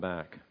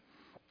back.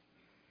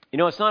 You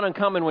know, it's not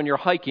uncommon when you're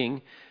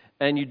hiking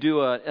and you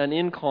do an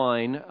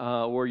incline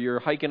or you're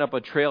hiking up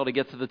a trail to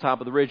get to the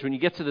top of the ridge. When you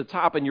get to the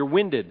top and you're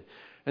winded,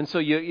 and so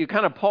you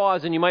kind of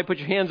pause and you might put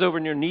your hands over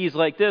your knees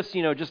like this,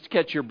 you know, just to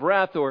catch your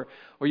breath, or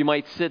you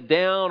might sit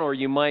down, or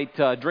you might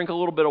drink a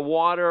little bit of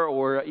water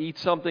or eat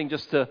something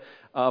just to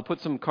put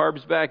some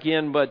carbs back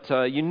in. But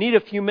you need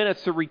a few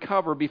minutes to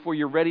recover before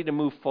you're ready to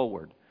move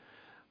forward.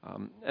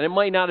 And it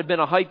might not have been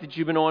a hike that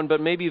you've been on, but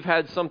maybe you've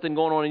had something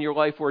going on in your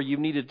life where you've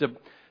needed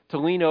to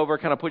lean over,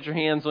 kind of put your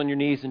hands on your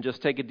knees and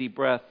just take a deep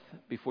breath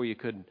before you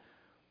could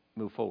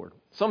move forward.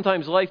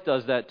 Sometimes life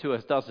does that to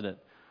us, doesn't it?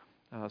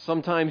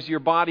 Sometimes your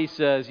body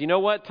says, you know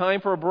what,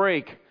 time for a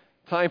break.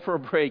 Time for a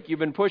break. You've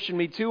been pushing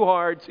me too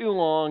hard, too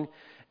long.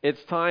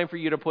 It's time for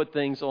you to put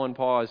things on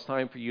pause.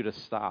 Time for you to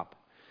stop.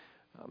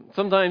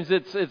 Sometimes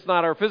it's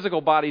not our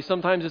physical body.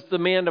 Sometimes it's the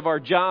demand of our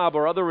job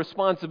or other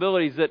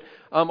responsibilities that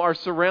are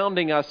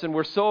surrounding us, and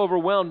we're so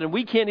overwhelmed, and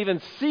we can't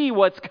even see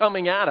what's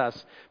coming at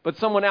us. But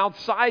someone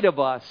outside of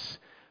us,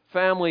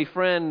 family,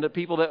 friend, the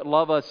people that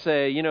love us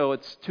say, you know,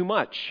 it's too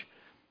much.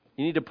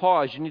 You need to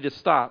pause. You need to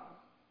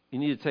stop. You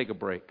need to take a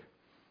break.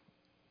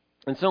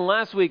 And so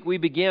last week we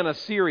began a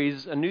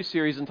new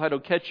series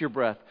entitled Catch Your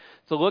Breath,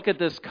 to look at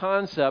this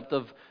concept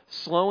of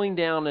slowing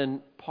down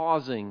and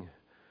pausing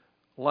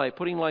life,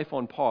 putting life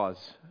on pause.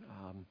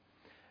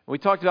 We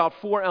talked about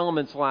 4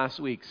 elements last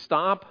week: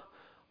 stop,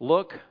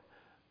 look,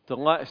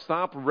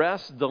 stop,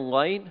 rest,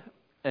 delight,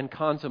 and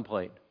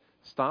contemplate.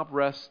 Stop,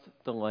 rest,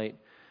 delight,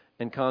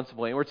 and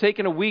contemplate. And we're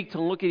taking a week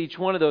to look at each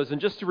one of those.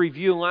 And just to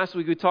review, last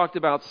week we talked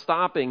about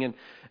stopping,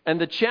 and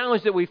the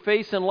challenge that we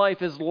face in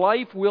life is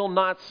life will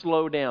not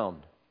slow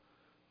down.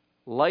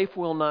 Life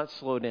will not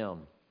slow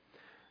down.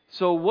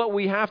 So what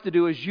we have to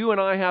do is you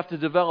and I have to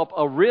develop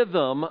a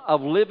rhythm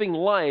of living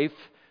life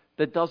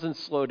that doesn't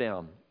slow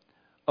down.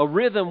 A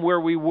rhythm where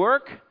we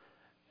work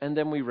and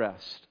then we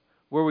rest.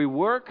 Where we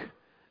work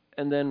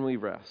and then we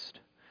rest.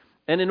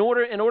 And in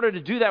order to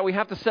do that, we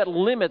have to set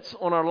limits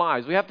on our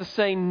lives. We have to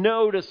say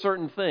no to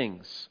certain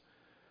things.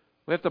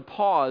 We have to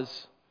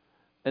pause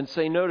and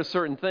say no to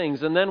certain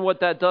things. And then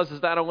what that does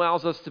is that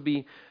allows us to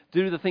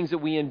do the things that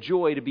we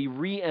enjoy, to be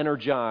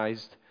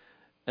re-energized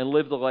and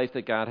live the life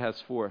that God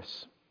has for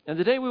us. And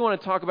today we want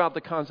to talk about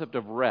the concept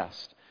of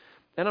rest.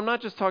 And I'm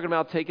not just talking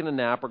about taking a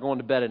nap or going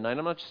to bed at night.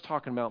 I'm not just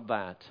talking about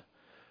that.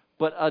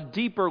 But a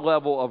deeper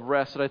level of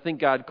rest that I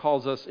think God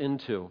calls us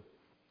into.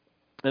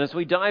 And as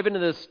we dive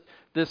into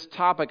this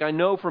topic, I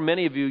know for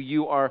many of you,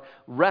 you are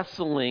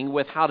wrestling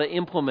with how to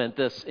implement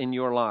this in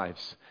your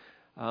lives.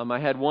 I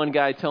had one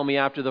guy tell me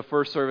after the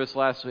first service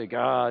last week,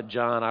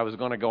 John, I was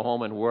going to go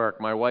home and work.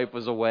 My wife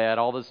was away. I had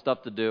all this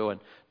stuff to do, and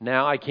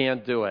now I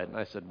can't do it. And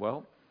I said,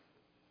 well,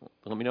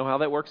 let me know how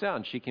that works out.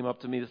 And she came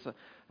up to me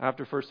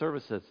after first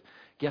service and says,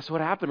 guess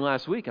what happened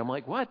last week? I'm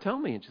like, what? Tell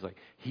me. And she's like,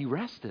 he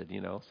rested,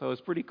 you know. So it's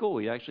pretty cool.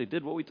 He actually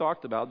did what we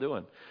talked about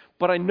doing.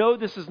 But I know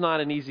this is not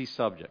an easy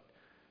subject.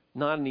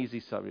 Not an easy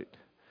subject.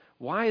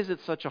 Why is it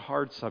such a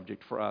hard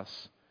subject for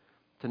us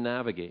to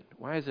navigate?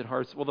 Why is it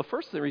hard? Well, the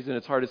first reason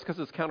it's hard is because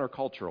it's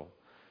countercultural.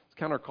 It's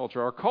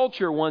countercultural. Our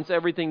culture wants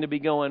everything to be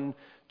going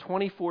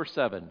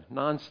 24/7,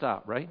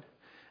 nonstop, right?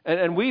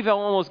 And we've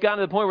almost gotten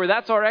to the point where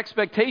that's our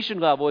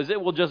expectation level, is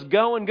it will just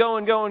go and go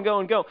and go and go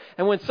and go.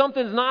 And when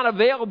something's not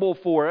available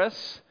for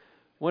us,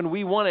 when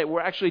we want it,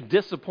 we're actually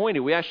disappointed.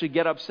 We actually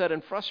get upset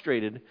and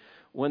frustrated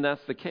when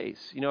that's the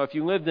case. You know, if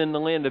you lived in the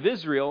land of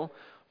Israel,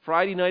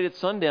 Friday night at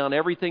sundown,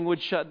 everything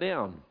would shut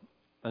down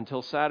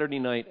until Saturday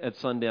night at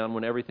sundown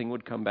when everything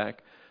would come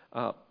back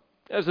up.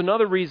 There's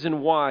another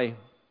reason why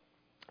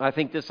I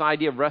think this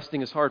idea of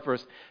resting is hard for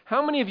us.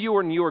 How many of you,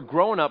 when you were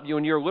growing up,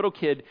 when you were a little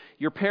kid,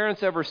 your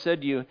parents ever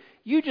said to you,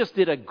 you just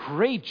did a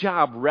great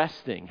job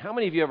resting? How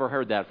many of you ever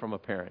heard that from a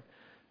parent?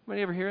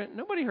 Anybody ever hear it?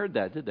 Nobody heard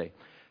that, did they?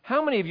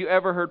 How many of you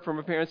ever heard from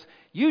a parent,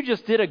 you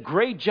just did a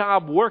great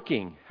job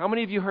working? How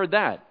many of you heard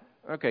that?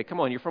 Okay, come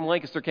on, you're from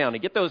Lancaster County.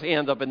 Get those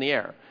hands up in the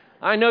air.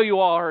 I know you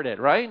all heard it,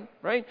 right?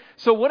 Right?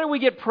 So what do we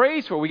get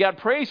praise for? We got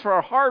praise for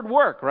our hard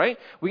work, right?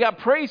 We got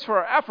praise for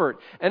our effort.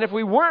 And if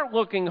we weren't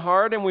looking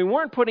hard and we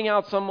weren't putting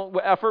out some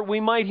effort, we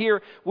might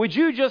hear, would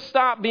you just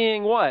stop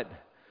being what?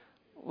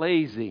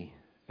 Lazy.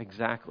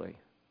 Exactly.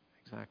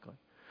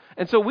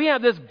 And so we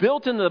have this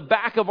built in the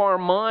back of our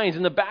minds,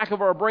 in the back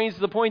of our brains, to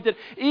the point that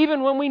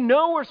even when we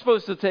know we're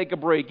supposed to take a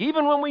break,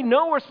 even when we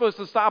know we're supposed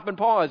to stop and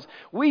pause,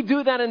 we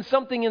do that and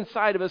something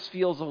inside of us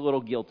feels a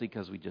little guilty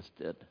because we just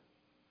did.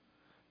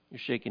 You're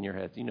shaking your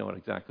heads. You know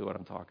exactly what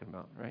I'm talking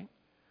about, right?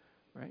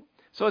 Right?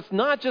 So it's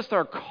not just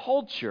our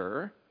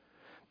culture,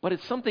 but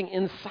it's something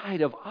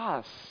inside of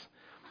us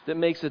that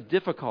makes it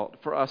difficult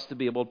for us to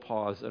be able to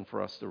pause and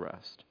for us to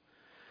rest.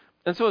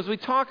 And so as we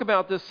talk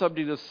about this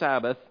subject of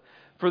Sabbath,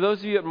 for those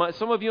of you,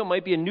 some of you, it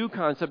might be a new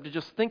concept to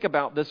just think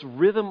about this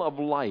rhythm of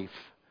life.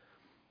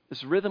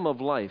 This rhythm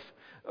of life.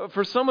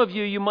 For some of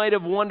you, you might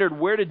have wondered,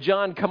 where did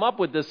John come up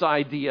with this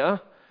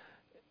idea?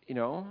 You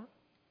know,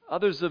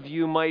 others of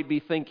you might be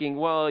thinking,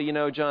 well, you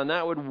know, John,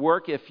 that would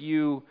work if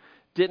you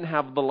didn't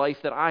have the life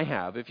that I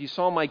have. If you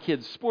saw my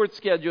kids' sports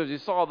schedules, you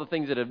saw the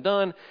things that I've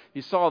done,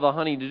 you saw the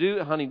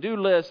honey-do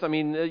list,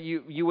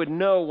 you would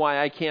know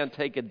why I can't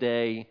take a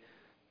day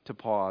to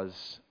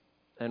pause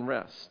and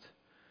rest.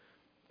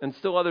 And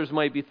still others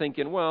might be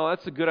thinking, well,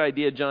 that's a good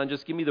idea, John.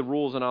 Just give me the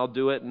rules and I'll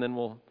do it, and then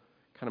we'll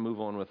kind of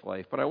move on with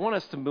life. But I want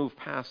us to move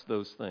past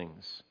those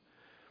things.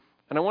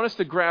 And I want us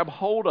to grab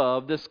hold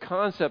of this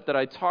concept that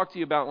I talked to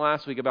you about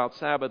last week about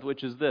Sabbath,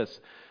 which is this.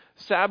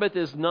 Sabbath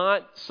is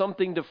not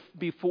something to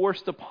be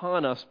forced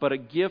upon us, but a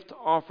gift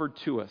offered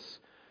to us.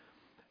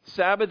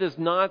 Sabbath is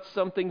not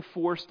something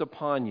forced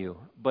upon you,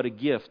 but a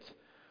gift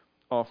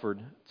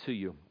offered to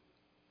you.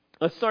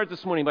 Let's start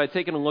this morning by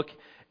taking a look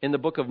in the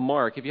book of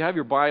Mark. If you have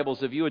your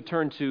Bibles, if you would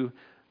turn to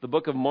the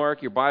book of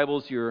Mark, your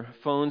Bibles, your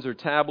phones or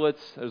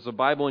tablets, there's a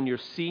Bible in your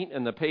seat,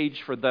 and the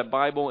page for that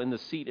Bible in the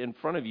seat in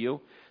front of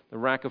you, the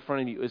rack in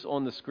front of you, is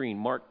on the screen.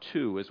 Mark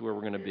 2 is where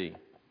we're going to be.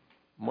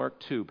 Mark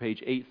 2,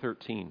 page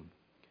 813.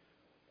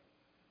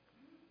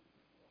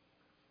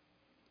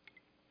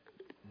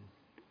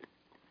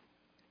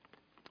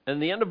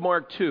 And the end of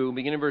Mark 2,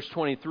 beginning verse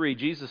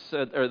 23,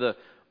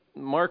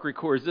 Mark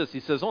records this.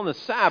 He says, on the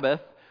Sabbath,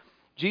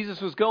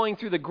 Jesus was going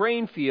through the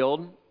grain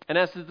field, and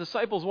as the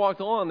disciples walked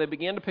along, they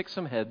began to pick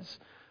some heads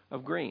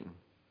of grain.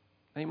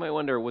 Now you might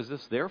wonder, was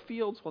this their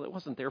fields? Well, it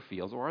wasn't their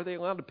fields. Or are they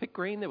allowed to pick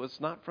grain that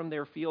was not from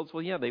their fields?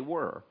 Well, yeah, they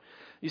were.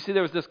 You see,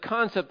 there was this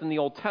concept in the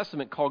Old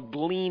Testament called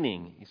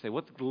gleaning. You say,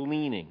 what's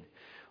gleaning?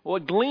 Well,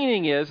 what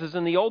gleaning is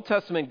in the Old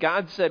Testament,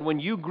 God said when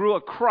you grew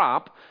a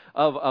crop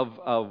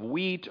of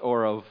wheat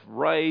or of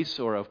rice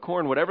or of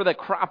corn, whatever that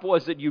crop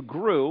was that you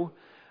grew,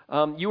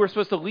 you were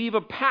supposed to leave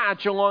a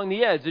patch along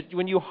the edge.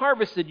 When you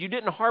harvested, you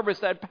didn't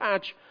harvest that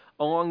patch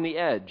along the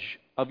edge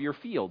of your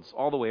fields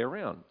all the way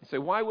around. You say,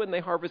 why wouldn't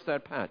they harvest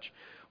that patch?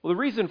 Well, the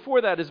reason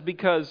for that is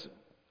because,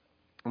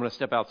 I'm going to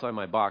step outside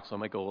my box, so I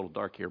might go a little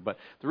dark here, but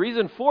the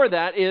reason for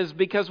that is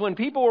because when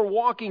people were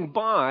walking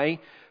by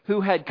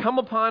who had come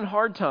upon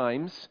hard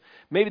times,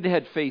 maybe they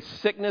had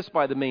faced sickness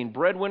by the main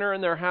breadwinner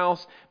in their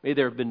house, maybe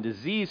there had been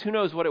disease, who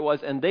knows what it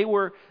was, and they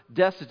were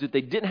destitute,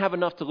 they didn't have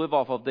enough to live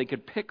off of, they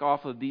could pick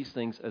off of these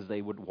things as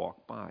they would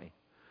walk by.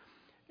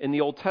 In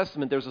the Old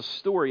Testament, there's a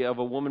story of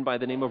a woman by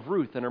the name of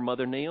Ruth and her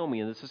mother Naomi,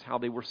 and this is how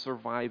they were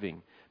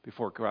surviving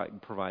before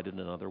God provided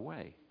another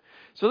way.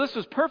 So this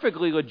was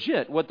perfectly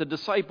legit what the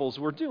disciples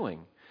were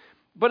doing.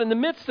 But in the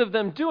midst of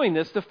them doing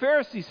this, the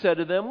Pharisees said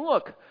to them,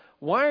 look,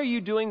 why are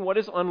you doing what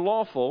is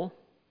unlawful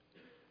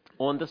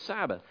on the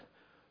Sabbath?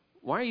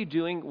 Why are you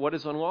doing what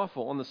is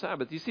unlawful on the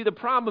Sabbath? You see, the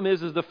problem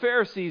is the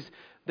Pharisees,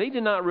 they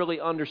did not really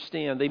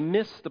understand. They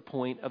missed the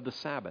point of the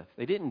Sabbath.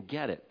 They didn't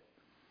get it.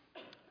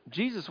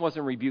 Jesus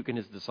wasn't rebuking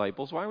his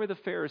disciples. Why were the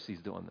Pharisees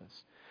doing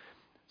this?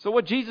 So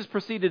what Jesus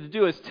proceeded to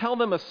do is tell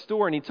them a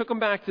story, and he took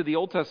them back to the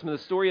Old Testament,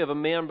 the story of a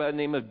man by the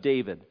name of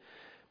David.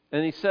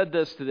 And he said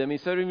this to them. He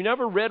said, have you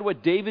never read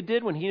what David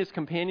did when he and his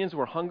companions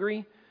were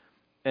hungry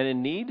and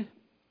in need?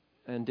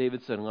 And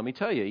David said, let me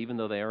tell you, even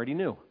though they already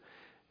knew.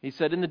 He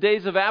said, in the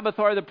days of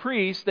Abiathar the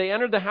priest, they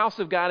entered the house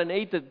of God and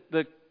ate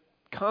the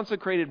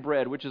consecrated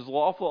bread, which is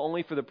lawful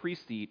only for the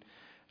priest to eat,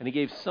 and he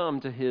gave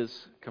some to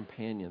his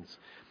companions.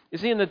 You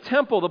see, in the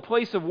temple, the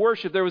place of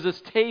worship, there was this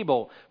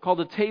table called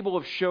the table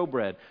of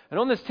showbread. And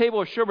on this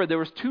table of showbread, there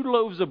was 2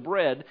 loaves of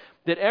bread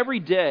that every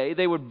day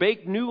they would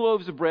bake new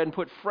loaves of bread and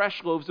put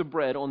fresh loaves of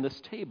bread on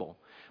this table.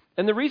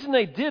 And the reason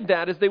they did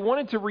that is they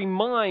wanted to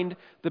remind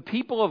the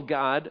people of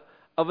God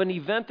of an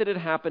event that had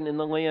happened in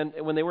the land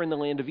when they were in the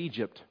land of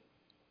Egypt.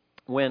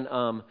 When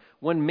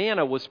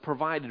manna was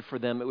provided for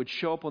them, it would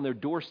show up on their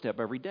doorstep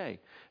every day.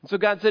 And so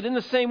God said, in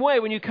the same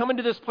way, when you come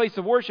into this place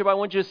of worship, I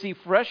want you to see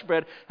fresh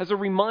bread as a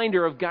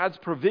reminder of God's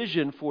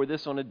provision for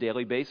this on a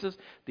daily basis.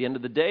 At the end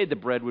of the day, the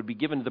bread would be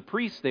given to the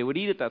priests. They would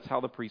eat it. That's how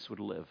the priests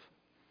would live.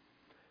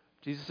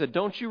 Jesus said,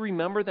 don't you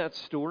remember that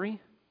story?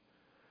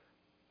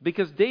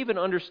 Because David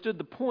understood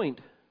the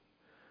point.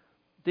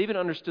 David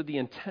understood the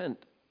intent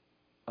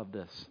of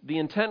this. The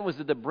intent was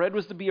that the bread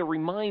was to be a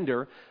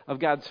reminder of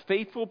God's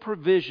faithful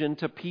provision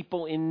to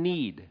people in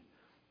need.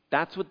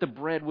 That's what the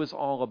bread was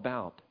all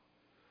about.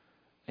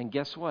 And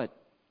guess what?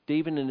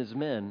 David and his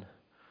men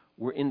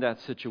were in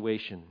that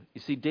situation.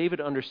 You see,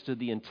 David understood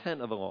the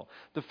intent of the law.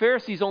 The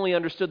Pharisees only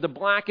understood the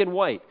black and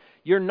white.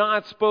 You're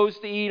not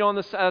supposed to eat on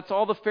the Sabbath. That's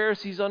all the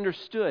Pharisees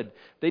understood.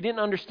 They didn't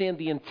understand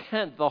the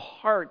intent, the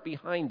heart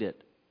behind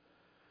it.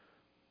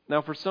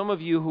 Now, for some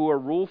of you who are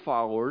rule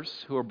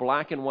followers, who are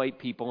black and white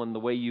people in the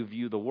way you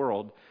view the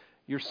world,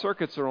 your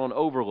circuits are on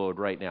overload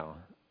right now.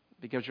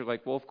 Because you're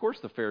like, well, of course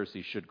the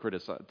Pharisees should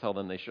criticize, tell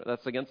them they should.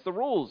 That's against the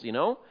rules, you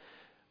know?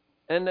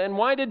 And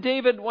why did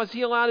David, was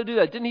he allowed to do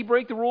that? Didn't he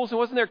break the rules? And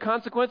wasn't there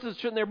consequences?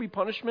 Shouldn't there be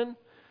punishment?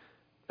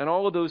 And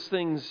all of those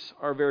things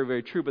are very,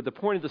 very true. But the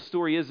point of the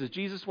story is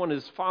Jesus wanted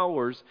his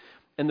followers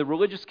and the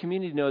religious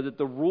community to know that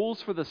the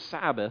rules for the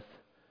Sabbath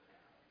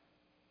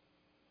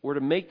were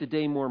to make the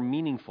day more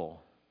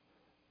meaningful.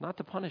 Not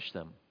to punish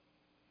them.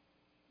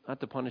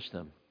 Not to punish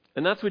them.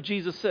 And that's what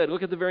Jesus said.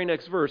 Look at the very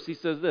next verse. He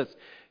says this.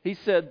 He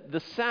said, the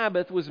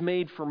Sabbath was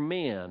made for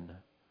man,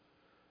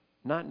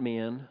 not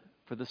man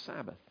for the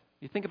Sabbath.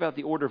 You think about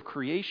the order of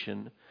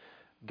creation.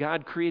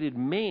 God created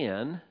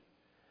man,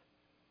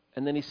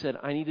 and then he said,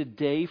 I need a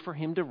day for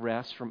him to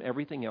rest from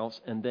everything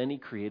else, and then he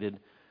created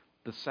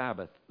the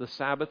Sabbath. The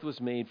Sabbath was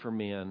made for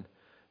man,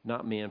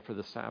 not man for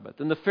the Sabbath.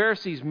 And the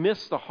Pharisees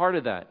missed the heart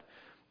of that.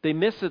 They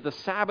missed that the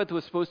Sabbath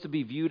was supposed to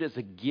be viewed as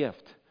a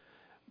gift.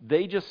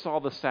 They just saw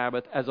the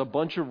Sabbath as a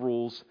bunch of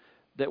rules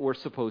that were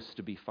supposed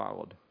to be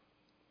followed.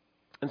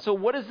 And so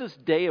what is this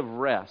day of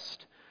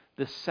rest,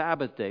 this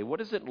Sabbath day? What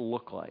does it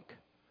look like?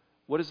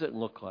 What does it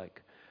look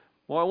like?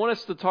 Well, I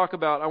want to talk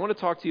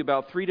to you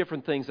about three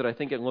different things that I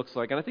think it looks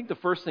like. And I think the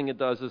first thing it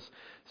does is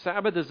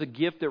Sabbath is a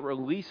gift that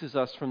releases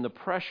us from the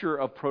pressure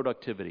of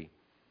productivity.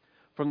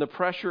 From the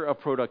pressure of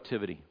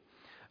productivity.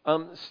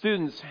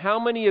 Students, how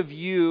many of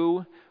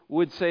you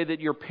would say that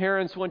your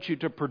parents want you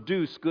to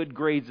produce good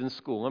grades in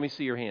school? Let me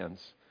see your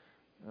hands.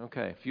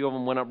 Okay, a few of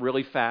them went up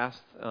really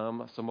fast.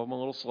 Some of them a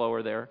little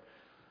slower there.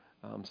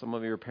 Some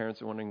of your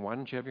parents are wondering, why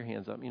don't you have your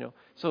hands up?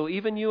 So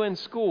even you in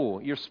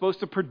school, you're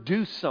supposed to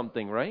produce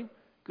something, right?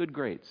 Good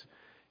grades.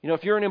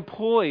 If you're an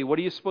employee, what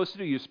are you supposed to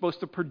do? You're supposed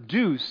to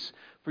produce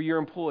for your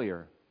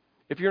employer.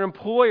 If you're an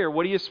employer,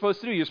 what are you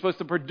supposed to do? You're supposed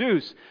to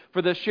produce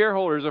for the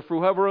shareholders or for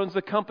whoever owns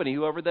the company,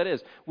 whoever that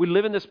is. We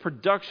live in this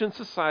production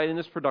society, in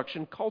this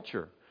production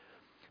culture.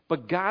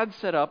 But God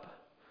set up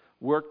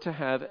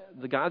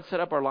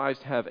our lives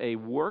to have a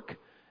work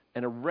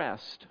and a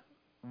rest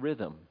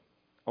rhythm.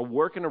 A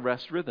work and a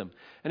rest rhythm.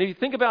 And if you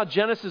think about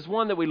Genesis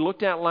 1 that we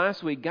looked at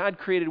last week, God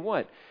created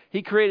what?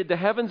 He created the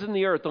heavens and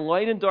the earth, the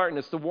light and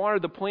darkness, the water,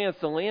 the plants,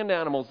 the land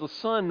animals, the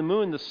sun, the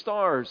moon, the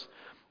stars,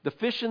 the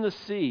fish in the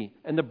sea,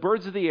 and the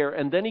birds of the air.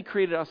 And then he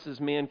created us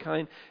as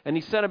mankind. And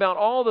he said about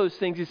all those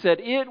things, he said,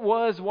 it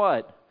was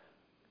what?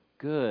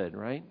 Good,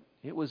 right?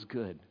 It was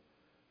good.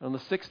 On the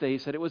sixth day, he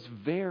said it was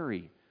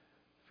very,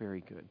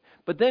 very good.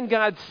 But then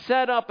God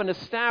set up and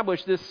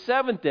established this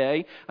seventh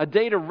day, a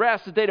day to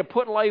rest, a day to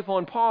put life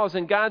on pause.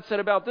 And God said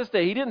about this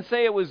day, he didn't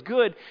say it was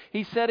good.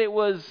 He said it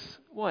was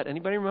what?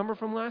 Anybody remember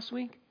from last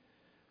week?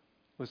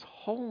 It was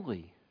holy.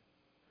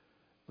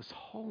 It was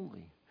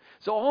holy.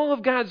 So all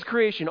of God's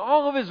creation,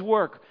 all of his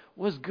work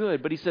was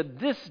good. But he said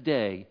this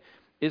day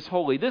is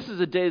holy. This is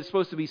a day that's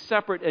supposed to be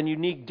separate and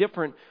unique,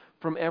 different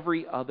from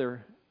every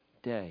other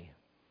day.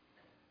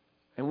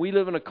 And we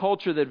live in a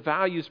culture that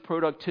values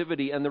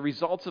productivity, and the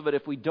results of it,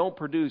 if we don't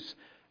produce,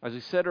 as we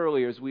said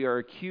earlier, is we are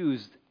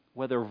accused,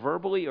 whether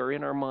verbally or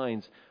in our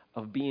minds,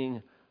 of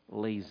being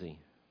lazy.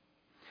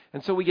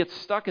 And so we get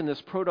stuck in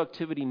this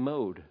productivity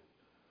mode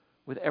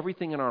with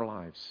everything in our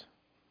lives.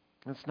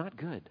 And it's not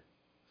good.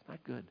 It's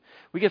not good.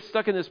 We get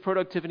stuck in this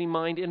productivity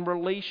mind in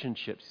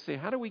relationships. You say,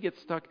 how do we get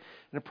stuck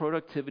in a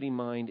productivity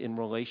mind in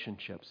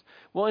relationships?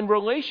 Well, in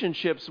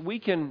relationships, we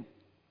can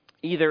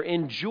either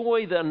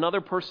enjoy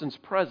another person's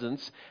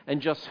presence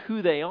and just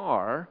who they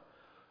are,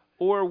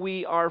 or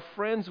we are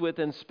friends with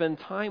and spend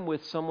time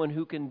with someone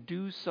who can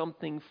do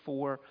something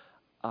for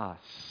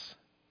us.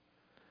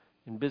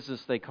 In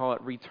business, they call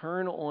it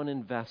return on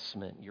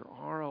investment, your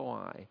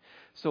ROI.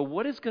 So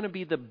what is going to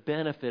be the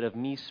benefit of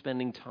me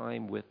spending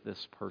time with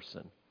this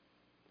person?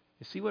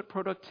 You see what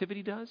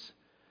productivity does?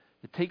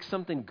 It takes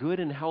something good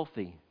and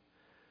healthy,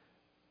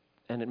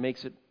 and it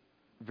makes it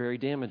very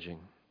damaging.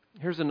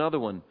 Here's another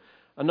one.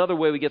 Another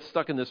way we get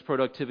stuck in this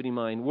productivity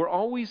mind, we're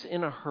always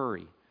in a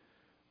hurry.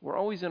 We're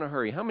always in a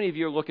hurry. How many of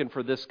you are looking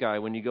for this guy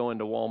when you go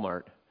into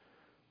Walmart?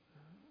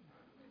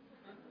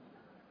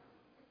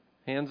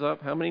 Hands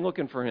up. How many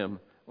looking for him?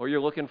 Or you're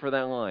looking for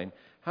that line?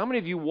 How many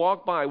of you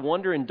walk by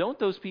wondering, don't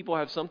those people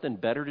have something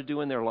better to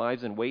do in their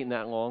lives than wait in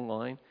that long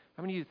line?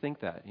 How many of you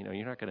think that? You're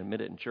not going to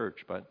admit it in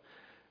church, but,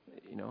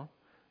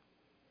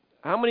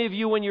 How many of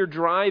you, when you're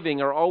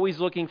driving, are always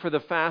looking for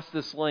the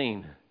fastest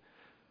lane?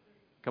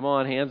 Come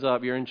on, hands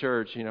up, you're in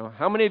church,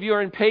 How many of you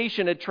are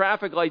impatient at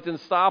traffic lights and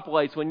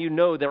stoplights when you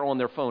know they're on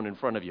their phone in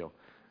front of you?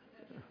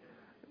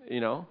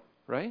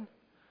 Right?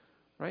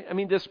 Right? I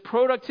mean, this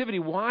productivity,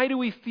 why do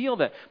we feel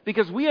that?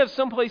 Because we have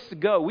someplace to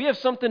go. We have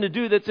something to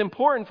do that's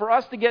important for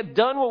us to get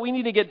done what we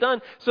need to get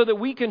done so that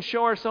we can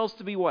show ourselves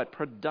to be what?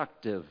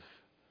 Productive.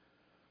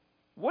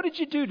 What did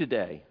you do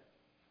today?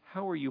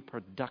 How are you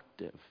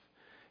productive?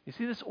 You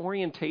see this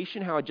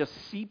orientation, how it just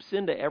seeps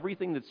into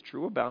everything that's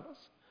true about us?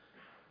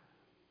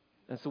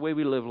 That's the way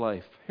we live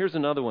life. Here's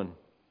another one.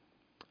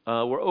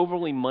 We're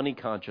overly money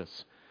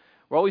conscious.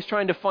 We're always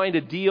trying to find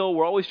a deal.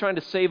 We're always trying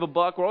to save a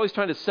buck. We're always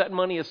trying to set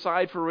money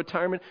aside for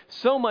retirement.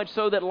 So much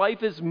so that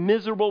life is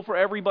miserable for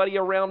everybody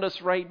around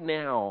us right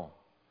now.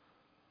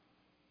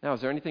 Now,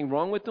 is there anything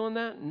wrong with doing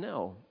that?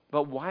 No.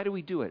 But why do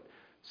we do it?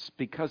 It's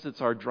because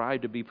it's our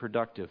drive to be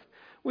productive.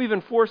 We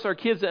even force our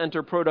kids to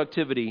enter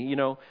productivity,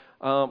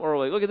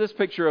 early. Look at this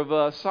picture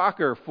of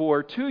soccer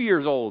for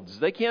 2-year-olds.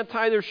 They can't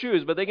tie their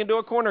shoes, but they can do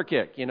a corner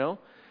kick,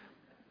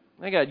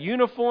 They got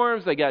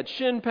uniforms, they got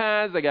shin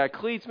pads, they got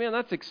cleats. Man,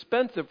 that's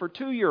expensive for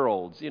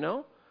 2-year-olds,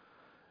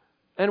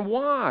 And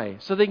why?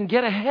 So they can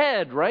get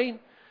ahead,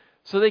 right?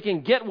 So they can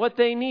get what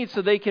they need,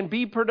 so they can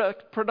be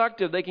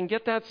productive. They can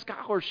get that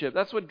scholarship.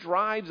 That's what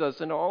drives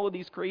us into all of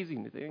these crazy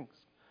things.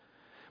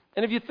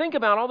 And if you think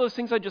about all those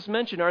things I just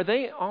mentioned, are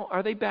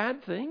they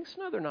bad things?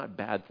 No, they're not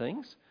bad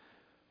things.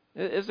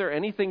 Is there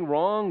anything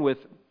wrong with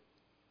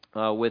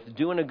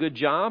doing a good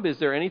job? Is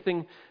there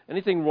anything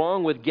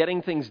wrong with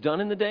getting things done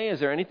in the day? Is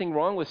there anything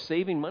wrong with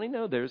saving money?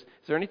 No. Is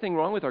there anything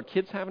wrong with our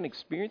kids having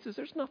experiences?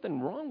 There's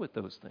nothing wrong with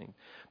those things.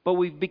 But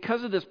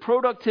because of this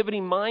productivity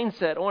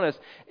mindset on us,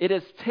 it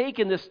has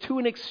taken this to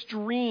an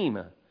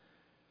extreme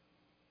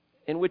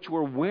in which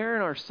we're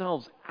wearing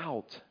ourselves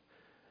out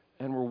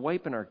and we're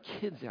wiping our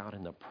kids out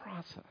in the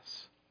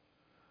process.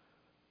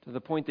 To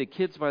the point that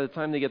kids, by the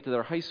time they get to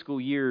their high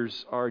school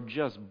years, are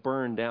just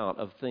burned out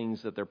of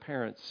things that their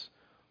parents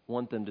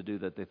want them to do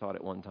that they thought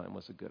at one time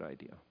was a good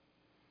idea.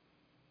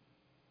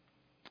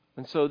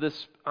 And so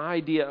this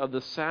idea of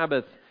the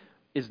Sabbath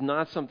is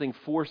not something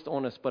forced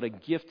on us, but a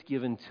gift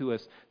given to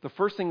us. The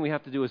first thing we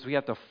have to do is we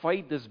have to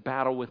fight this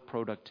battle with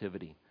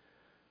productivity.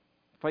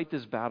 Fight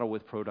this battle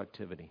with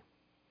productivity.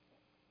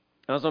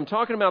 Now, as I'm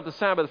talking about the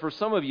Sabbath, for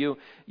some of you,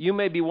 you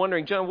may be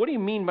wondering, John, what do you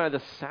mean by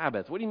the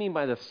Sabbath? What do you mean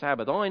by the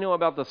Sabbath? All I know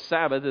about the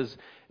Sabbath is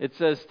it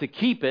says to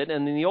keep it,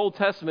 and in the Old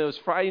Testament it was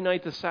Friday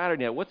night to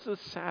Saturday night. What's the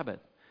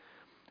Sabbath?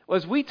 Well,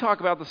 as we talk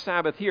about the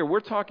Sabbath here, we're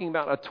talking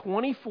about a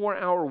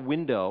 24-hour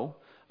window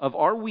of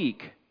our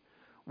week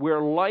where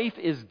life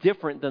is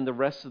different than the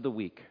rest of the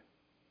week.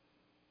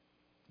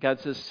 God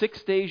says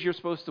 6 days you're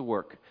supposed to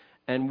work,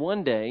 and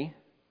one day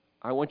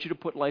I want you to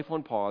put life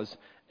on pause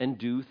and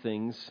do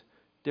things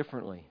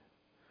differently.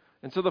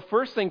 And so the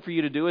first thing for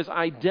you to do is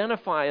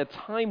identify a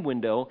time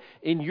window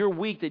in your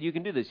week that you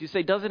can do this. You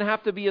say, does it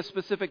have to be a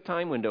specific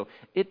time window?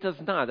 It does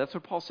not. That's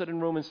what Paul said in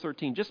Romans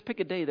 13. Just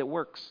pick a day that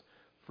works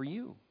for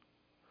you.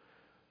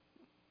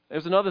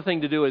 There's another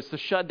thing to do is to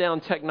shut down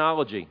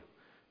technology.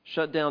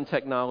 Shut down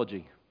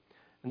technology.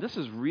 And this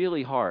is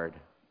really hard.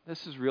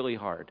 This is really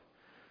hard.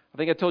 I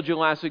think I told you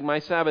last week, my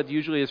Sabbath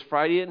usually is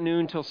Friday at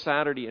noon till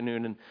Saturday at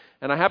noon.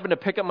 And I happened to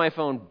pick up my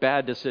phone,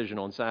 bad decision,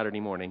 on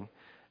Saturday morning.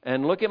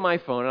 And look at my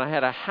phone, and I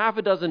had a half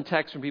a dozen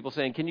texts from people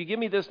saying, can you give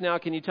me this now?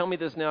 Can you tell me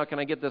this now? Can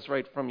I get this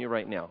right from you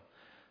right now?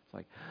 It's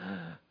like,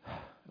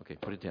 okay,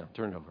 put it down.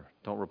 Turn it over.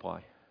 Don't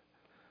reply.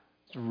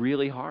 It's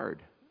really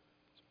hard.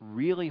 It's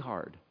really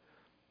hard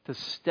to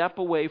step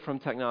away from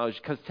technology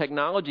because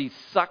technology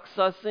sucks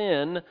us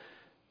in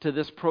to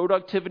this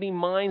productivity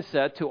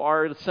mindset, to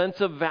our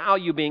sense of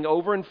value being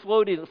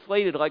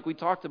overinflated like we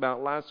talked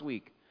about last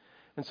week.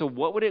 And so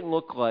what would it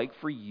look like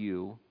for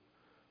you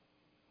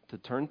to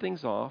turn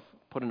things off,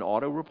 put an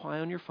auto reply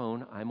on your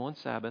phone? I'm on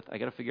Sabbath. I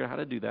got to figure out how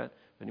to do that.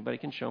 If anybody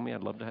can show me,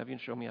 I'd love to have you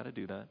show me how to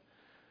do that.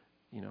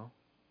 You know,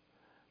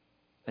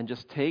 and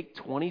just take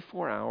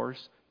 24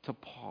 hours to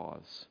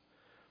pause.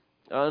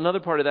 Another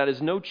part of that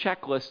is no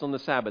checklist on the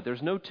Sabbath.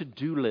 There's no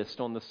to-do list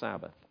on the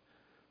Sabbath.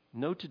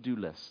 No to-do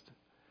list.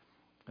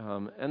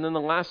 And then the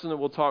last one that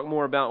we'll talk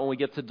more about when we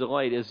get to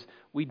delight is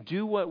we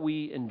do what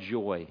we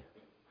enjoy.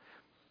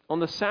 On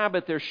the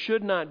Sabbath, there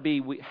should not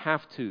be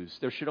have-tos.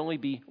 There should only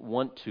be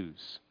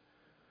want-tos.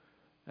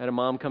 I had a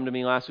mom come to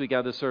me last week out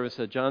of the service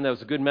and said, John, that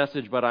was a good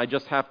message, but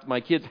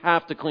my kids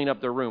have to clean up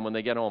their room when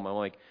they get home. I'm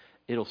like,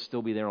 it'll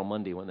still be there on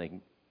Monday when they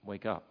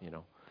wake up, you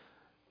know.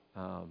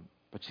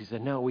 But she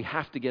said, no, we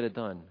have to get it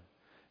done.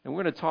 And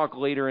we're going to talk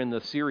later in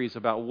the series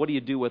about what do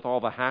you do with all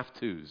the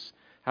have-tos.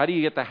 How do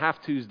you get the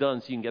have-tos done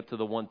so you can get to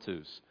the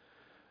want-tos?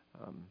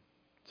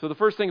 So the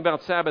first thing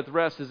about Sabbath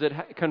rest is it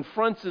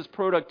confronts this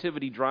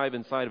productivity drive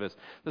inside of us.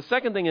 The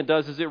second thing it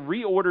does is it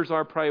reorders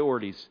our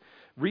priorities.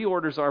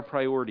 Reorders our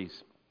priorities.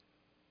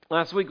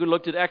 Last week we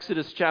looked at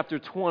Exodus chapter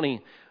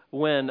 20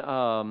 when,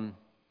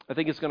 I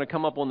think it's going to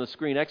come up on the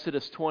screen,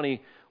 Exodus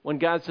 20, when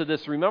God said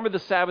this, remember the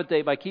Sabbath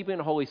day by keeping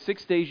it holy.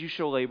 6 days you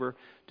shall labor,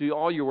 do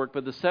all your work,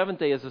 but the seventh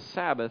day is a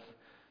Sabbath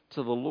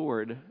to the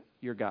Lord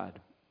your God.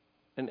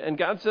 And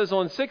God says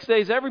on 6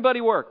 days,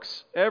 everybody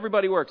works.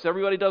 Everybody works.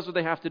 Everybody does what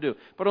they have to do.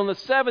 But on the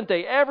seventh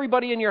day,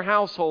 everybody in your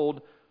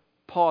household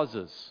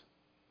pauses.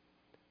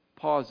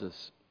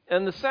 Pauses.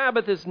 And the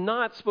Sabbath is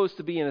not supposed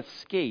to be an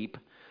escape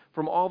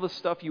from all the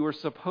stuff you were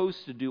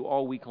supposed to do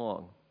all week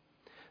long.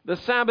 The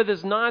Sabbath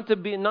is not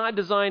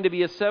designed to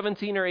be a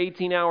 17 or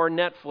 18-hour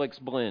Netflix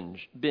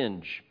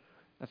binge.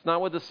 That's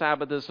not what the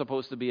Sabbath is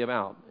supposed to be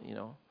about, you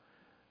know.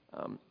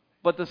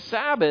 But the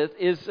Sabbath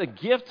is a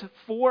gift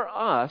for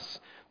us.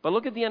 But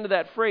look at the end of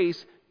that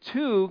phrase,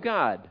 to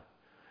God.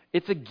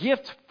 It's a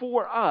gift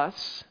for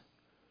us,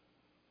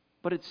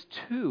 but it's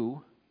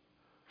to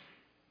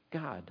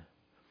God.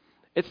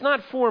 It's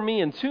not for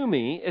me and to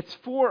me. It's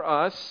for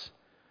us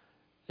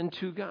and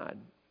to God.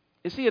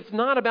 You see, it's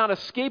not about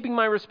escaping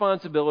my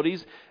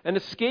responsibilities and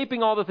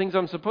escaping all the things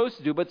I'm supposed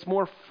to do, but it's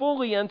more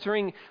fully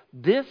entering,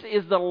 this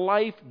is the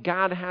life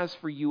God has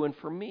for you and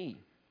for me.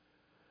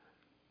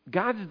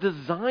 God's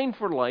design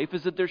for life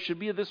is that there should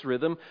be this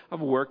rhythm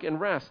of work and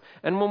rest.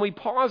 And when we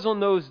pause on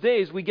those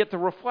days, we get to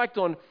reflect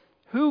on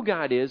who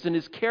God is and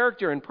His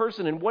character and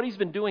person and what He's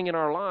been doing in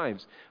our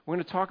lives. We're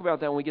going to talk about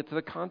that when we get to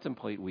the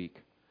Contemplate week.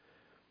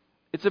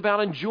 It's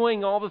about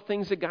enjoying all the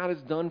things that God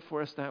has done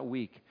for us that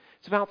week.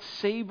 It's about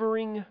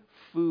savoring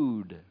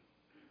food.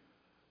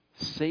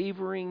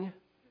 Savoring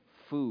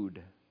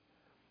food.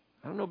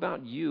 I don't know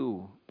about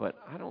you, but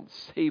I don't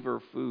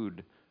savor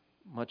food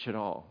much at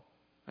all.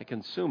 I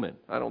consume it.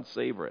 I don't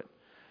savor it.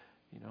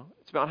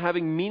 It's about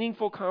having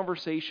meaningful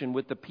conversation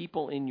with the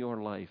people in your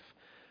life,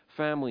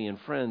 family and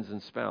friends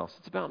and spouse.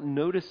 It's about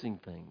noticing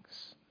things.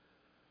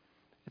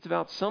 It's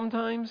about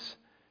sometimes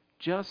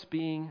just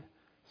being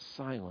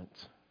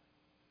silent.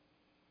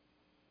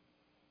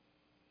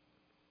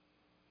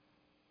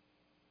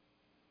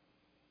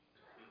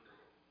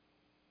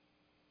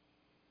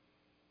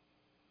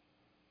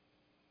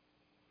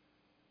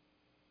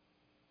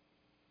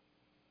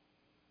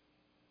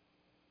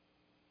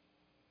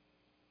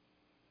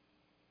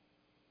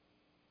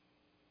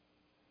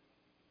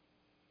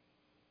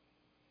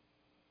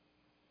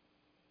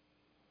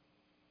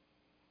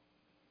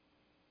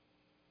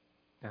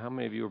 Now, how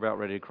many of you are about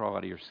ready to crawl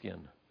out of your skin?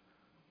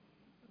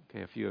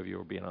 Okay, a few of you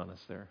are being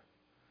honest there.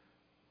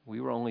 We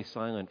were only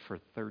silent for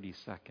 30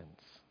 seconds.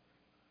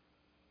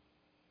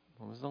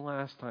 When was the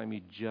last time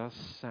you just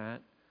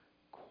sat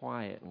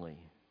quietly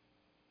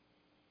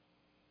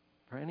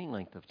for any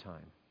length of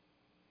time?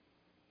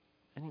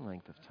 Any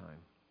length of time.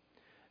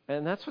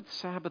 And that's what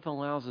Sabbath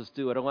allows us to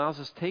do. It allows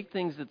us to take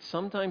things that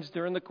sometimes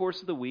during the course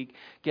of the week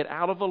get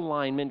out of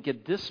alignment,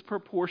 get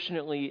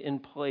disproportionately in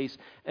place,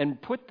 and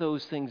put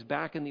those things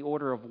back in the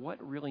order of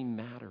what really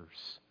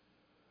matters.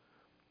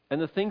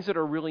 And the things that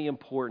are really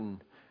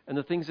important, and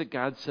the things that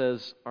God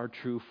says are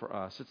true for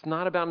us. It's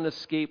not about an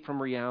escape from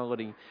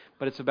reality,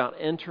 but it's about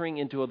entering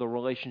into the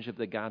relationship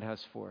that God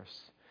has for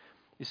us.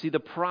 You see,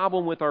 the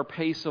problem with our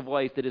pace of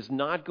life that is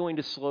not going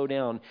to slow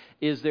down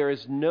is there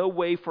is no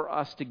way for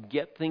us to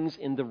get things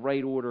in the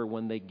right order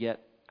when they get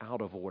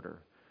out of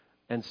order.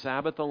 And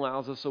Sabbath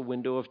allows us a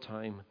window of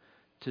time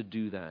to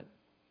do that.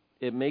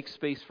 It makes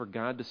space for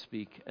God to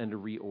speak and to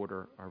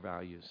reorder our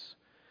values.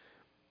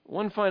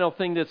 One final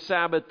thing that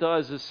Sabbath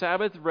does is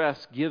Sabbath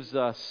rest gives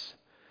us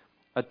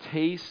a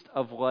taste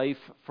of life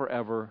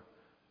forever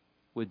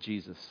with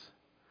Jesus.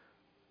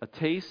 A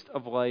taste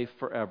of life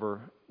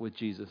forever with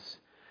Jesus.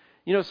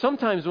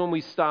 Sometimes when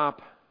we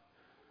stop,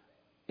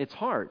 it's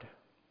hard.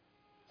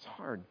 It's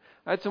hard.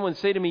 I had someone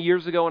say to me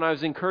years ago when I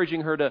was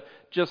encouraging her to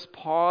just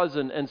pause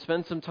and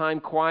spend some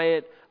time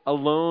quiet,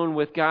 alone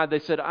with God. They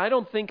said, I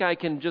don't think I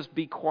can just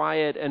be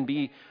quiet and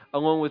be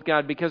alone with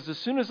God, because as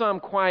soon as I'm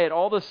quiet,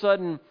 all of a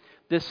sudden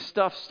this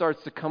stuff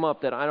starts to come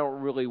up that I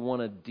don't really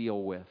want to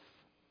deal with.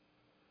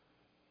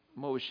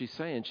 What was she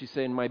saying? She's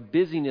saying, my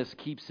busyness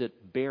keeps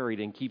it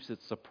buried and keeps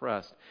it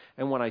suppressed.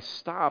 And when I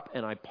stop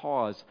and I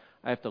pause,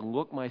 I have to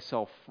look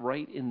myself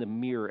right in the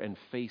mirror and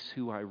face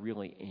who I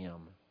really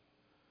am.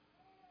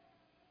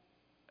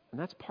 And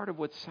that's part of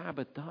what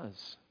Sabbath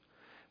does.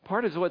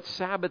 Part of what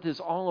Sabbath is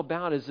all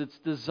about is it's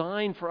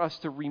designed for us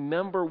to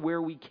remember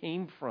where we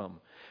came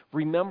from.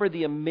 Remember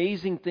the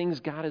amazing things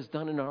God has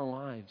done in our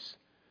lives.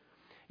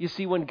 You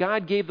see, when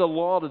God gave the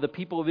law to the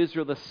people of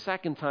Israel the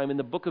second time in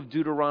the book of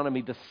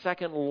Deuteronomy, the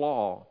second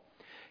law,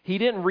 He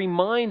didn't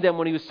remind them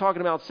when He was talking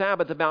about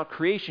Sabbath about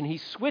creation. He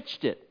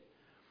switched it.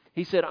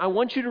 He said, I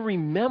want you to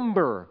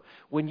remember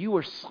when you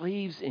were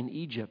slaves in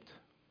Egypt,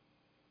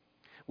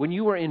 when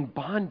you were in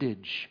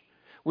bondage,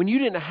 when you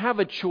didn't have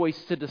a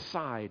choice to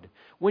decide,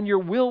 when your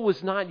will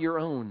was not your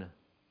own.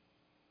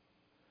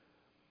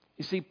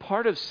 You see,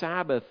 part of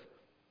Sabbath,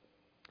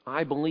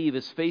 I believe,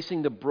 is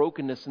facing the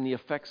brokenness and the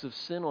effects of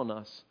sin on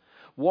us,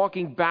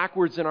 walking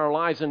backwards in our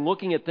lives and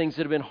looking at things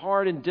that have been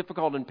hard and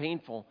difficult and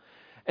painful,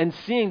 and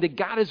seeing that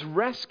God has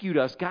rescued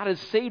us, God has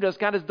saved us,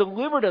 God has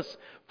delivered us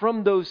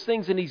from those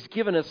things, and He's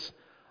given us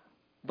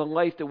the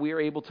life that we are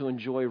able to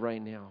enjoy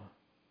right now.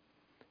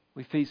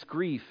 We face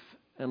grief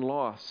and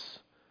loss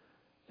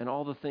and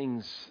all the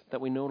things that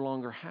we no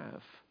longer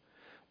have.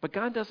 But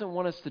God doesn't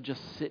want us to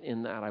just sit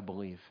in that, I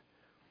believe.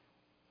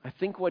 I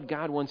think what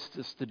God wants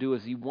us to do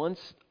is He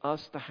wants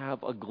us to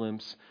have a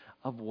glimpse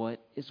of what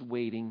is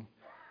waiting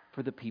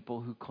for the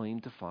people who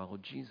claim to follow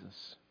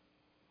Jesus.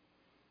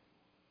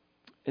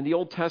 In the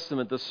Old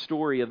Testament, the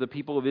story of the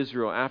people of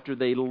Israel after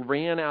they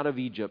ran out of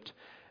Egypt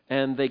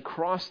and they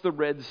crossed the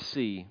Red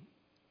Sea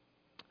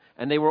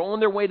and they were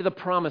on their way to the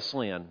Promised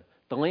Land,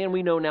 the land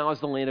we know now as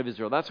the land of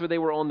Israel. That's where they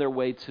were on their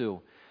way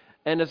to.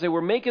 And as they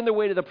were making their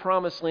way to the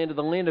Promised Land, to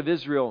the land of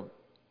Israel,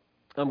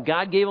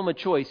 God gave them a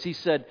choice. He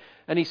said,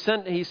 and he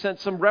sent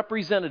some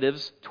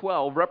representatives,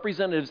 12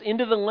 representatives,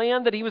 into the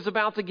land that He was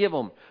about to give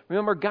them.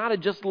 Remember, God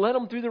had just led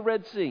them through the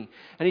Red Sea.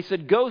 And He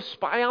said, go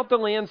spy out the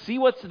land, see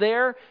what's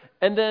there,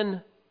 and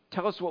then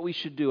tell us what we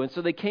should do. And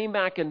so they came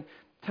back, and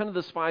 10 of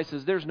the spies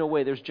says, there's no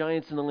way. There's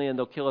giants in the land.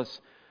 They'll kill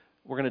us.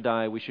 We're going to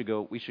die. We should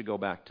go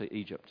back to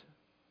Egypt.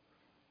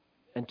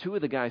 And 2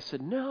 of the guys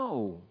said,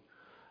 no.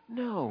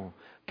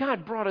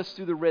 God brought us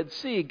through the Red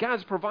Sea.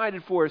 God's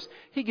provided for us.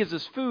 He gives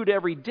us food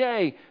every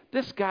day.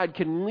 This God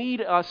can lead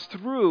us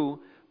through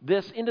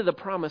this into the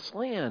Promised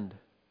Land.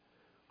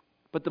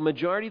 But the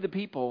majority of the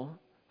people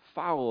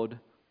followed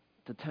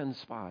the 10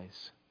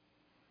 spies.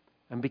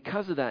 And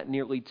because of that,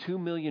 nearly 2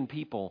 million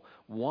people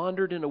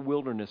wandered in a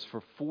wilderness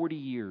for 40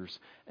 years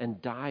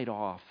and died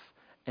off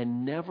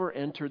and never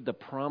entered the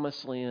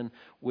Promised Land,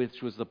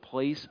 which was the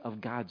place of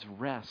God's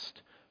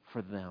rest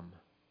for them.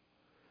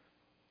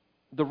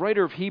 The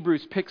writer of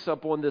Hebrews picks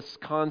up on this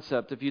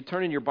concept. If you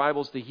turn in your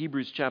Bibles to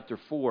Hebrews chapter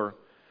 4,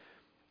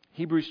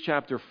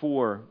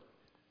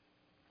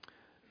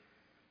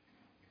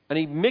 and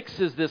he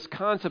mixes this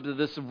concept of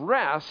this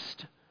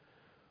rest,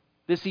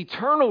 this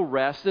eternal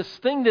rest, this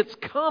thing that's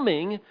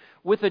coming,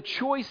 with a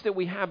choice that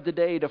we have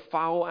today to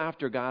follow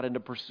after God and to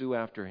pursue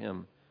after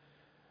Him.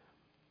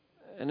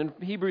 And in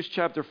Hebrews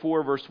chapter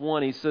 4, verse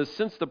 1, he says,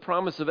 "Since the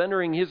promise of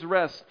entering His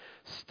rest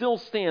still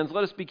stands,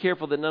 let us be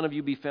careful that none of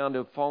you be found to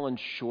have fallen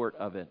short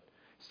of it."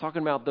 He's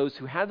talking about those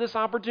who had this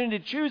opportunity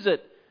to choose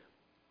it,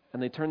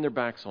 and they turned their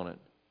backs on it.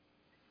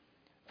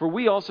 "For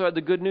we also had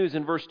the good news,"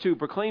 in verse 2,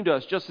 "proclaimed to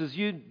us just as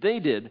they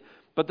did,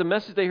 but the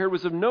message they heard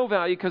was of no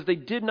value because they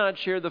did not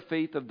share the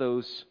faith of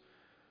those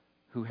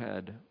who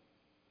had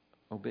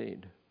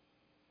obeyed."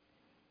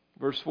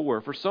 Verse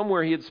 4, "For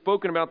somewhere he had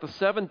spoken about the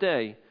seventh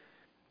day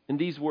in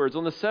these words,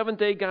 'On the seventh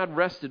day God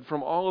rested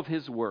from all of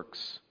His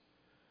works.'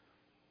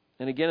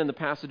 And again in the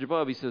passage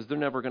above he says, 'They're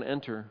never going to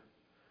enter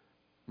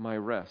my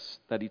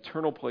rest,' that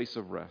eternal place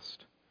of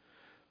rest."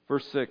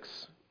 Verse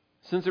 6,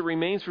 "Since it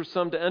remains for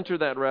some to enter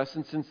that rest,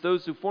 and since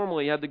those who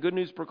formerly had the good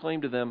news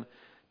proclaimed to them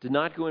did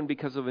not go in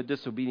because of a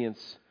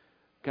disobedience,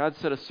 God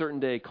set a certain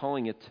day,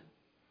 calling it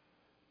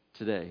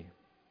today."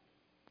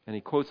 And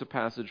he quotes a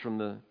passage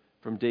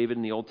from David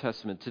in the Old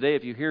Testament. "Today,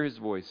 if you hear His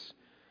voice,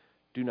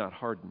 do not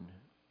harden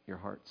your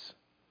hearts."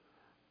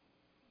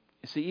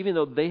 You see, even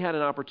though they had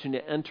an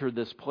opportunity to enter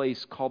this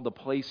place called the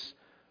place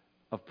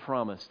of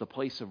promise, the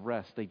place of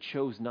rest, they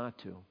chose not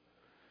to.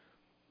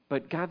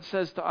 But God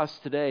says to us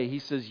today, He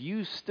says,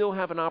 you still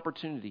have an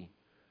opportunity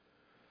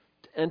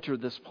to enter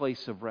this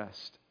place of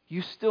rest.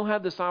 You still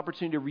have this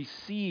opportunity to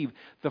receive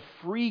the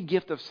free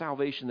gift of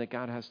salvation that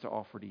God has to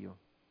offer to you.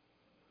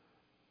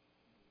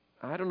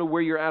 I don't know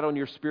where you're at on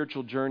your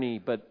spiritual journey,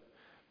 but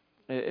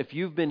if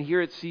you've been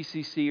here at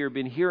CCC or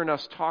been hearing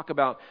us talk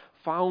about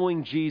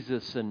following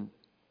Jesus and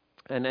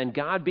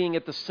God being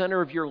at the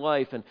center of your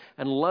life and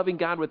loving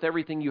God with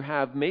everything you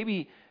have,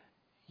 maybe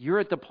you're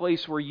at the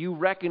place where you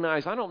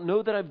recognize, I don't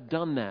know that I've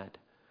done that.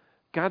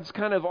 God's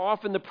kind of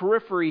off in the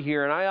periphery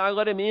here, and I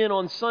let Him in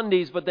on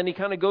Sundays, but then He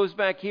kind of goes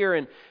back here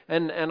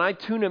and I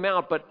tune Him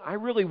out, but I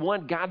really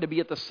want God to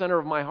be at the center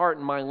of my heart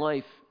and my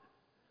life.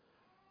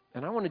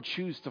 And I want to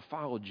choose to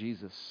follow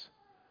Jesus.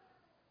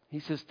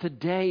 He says,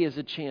 today is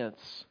a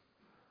chance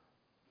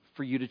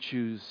for you to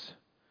choose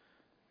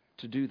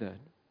to do that.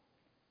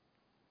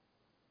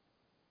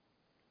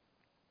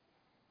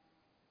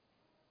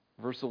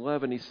 Verse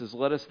 11, he says,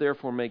 "Let us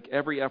therefore make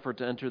every effort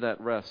to enter that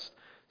rest,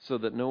 so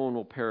that no one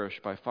will perish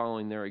by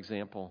following their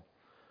example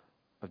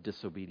of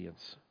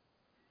disobedience."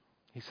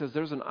 He says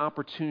there's an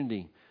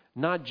opportunity,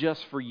 not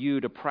just for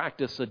you to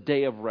practice a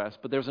day of rest,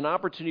 but there's an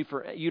opportunity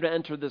for you to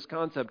enter this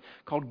concept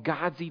called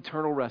God's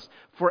eternal rest,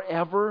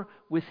 forever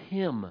with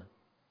Him,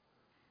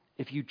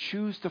 if you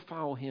choose to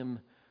follow Him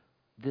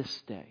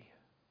this day.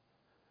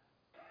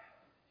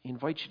 He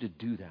invites you to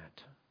do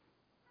that.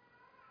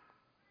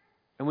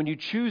 And when you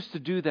choose to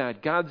do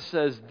that, God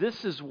says,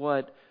 this is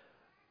what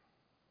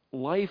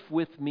life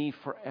with me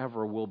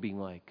forever will be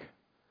like.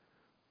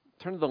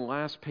 Turn to the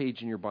last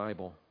page in your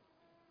Bible,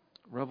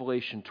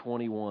 Revelation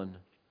 21.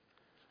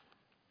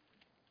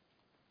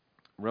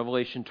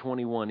 Revelation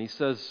 21, he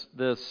says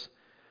this,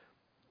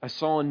 "I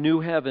saw a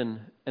new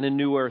heaven and a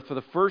new earth, for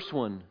the first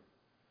one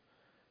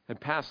had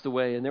passed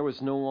away, and there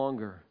was no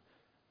longer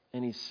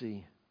any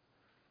sea."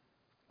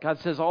 God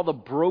says all the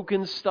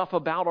broken stuff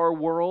about our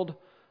world,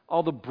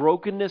 all the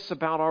brokenness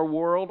about our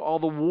world, all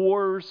the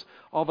wars,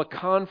 all the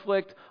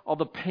conflict, all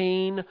the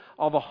pain,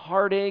 all the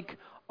heartache,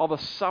 all the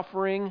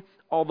suffering,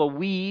 all the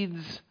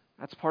weeds,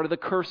 that's part of the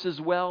curse as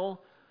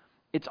well.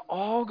 It's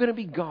all going to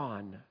be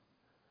gone.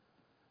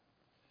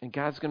 And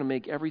God's going to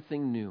make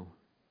everything new.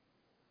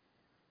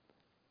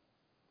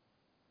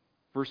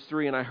 Verse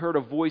 3, "And I heard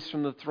a voice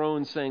from the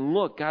throne saying,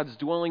 'Look, God's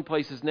dwelling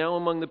place is now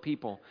among the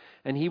people,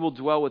 and He will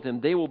dwell with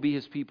them. They will be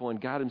His people, and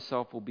God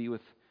Himself will be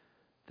with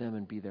them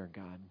and be their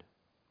God.'"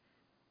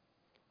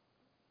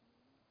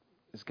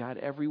 Is God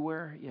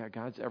everywhere? Yeah,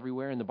 God's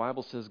everywhere. And the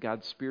Bible says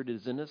God's Spirit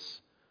is in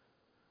us.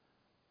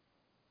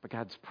 But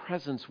God's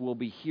presence will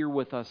be here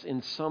with us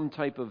in some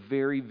type of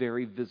very,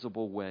 very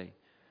visible way.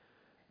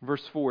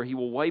 Verse 4, "He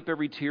will wipe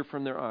every tear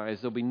from their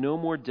eyes. There'll be no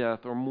more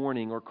death or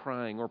mourning or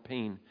crying or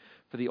pain,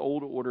 for the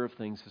old order of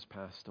things has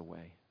passed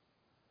away."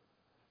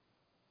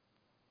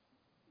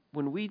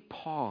 When we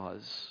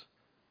pause,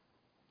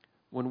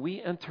 when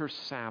we enter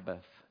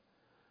Sabbath,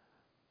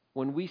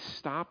 when we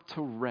stop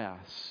to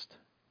rest,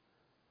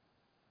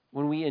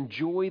 when we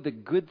enjoy the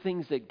good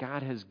things that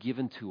God has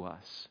given to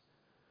us,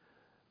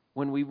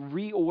 when we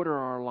reorder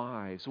our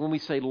lives, when we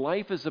say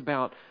life is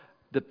about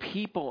the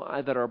people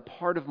that are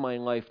part of my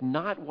life,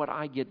 not what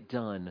I get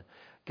done,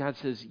 God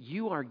says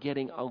you are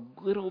getting a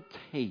little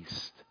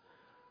taste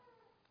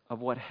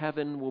of what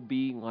heaven will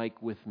be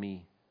like with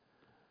me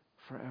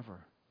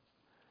forever.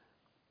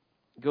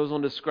 He goes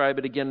on to describe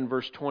it again in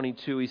verse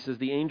 22. He says,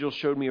 "The angel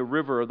showed me a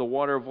river of the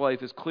water of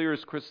life as clear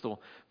as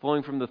crystal,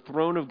 flowing from the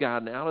throne of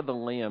God and out of the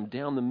Lamb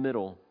down the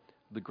middle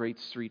the great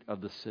street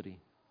of the city.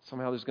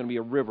 Somehow there's going to be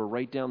a river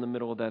right down the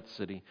middle of that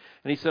city.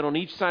 And he said, on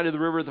each side of the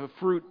river,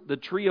 the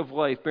tree of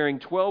life, bearing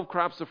 12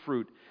 crops of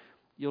fruit,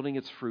 yielding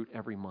its fruit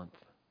every month.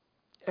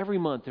 Every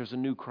month there's a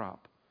new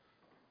crop.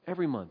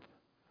 Every month.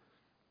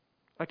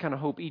 I kind of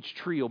hope each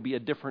tree will be a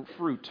different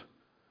fruit.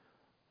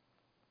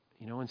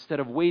 Instead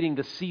of waiting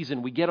the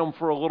season, we get them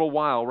for a little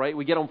while, right?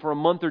 We get them for a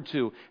month or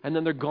two, and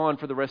then they're gone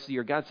for the rest of the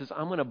year. God says,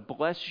 I'm going to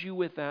bless you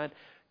with that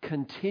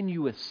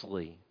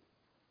continuously.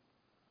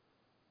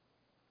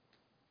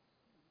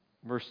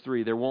 Verse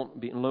 3, there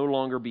won't no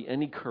longer be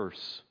any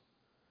curse.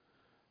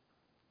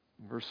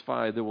 Verse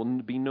 5, there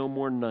will be no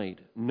more night,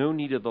 no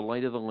need of the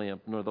light of the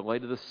lamp, nor the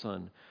light of the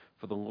sun,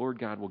 for the Lord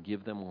God will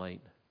give them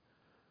light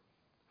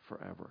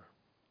forever.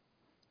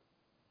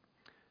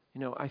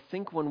 I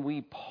think when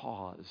we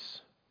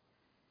pause,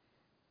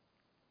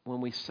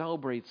 when we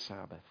celebrate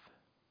Sabbath,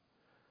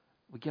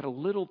 we get a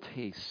little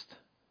taste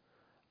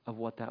of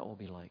what that will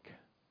be like.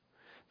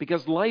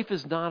 Because life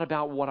is not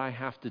about what I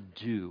have to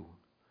do.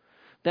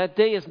 That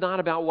day is not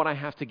about what I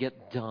have to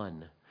get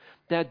done.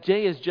 That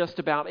day is just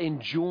about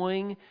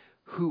enjoying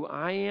who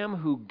I am,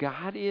 who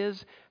God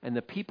is, and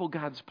the people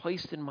God's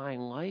placed in my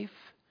life,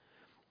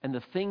 and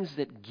the things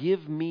that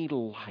give me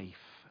life.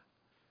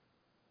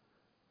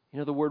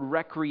 The word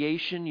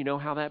recreation, you know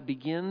how that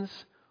begins?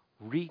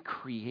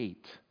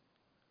 Recreate.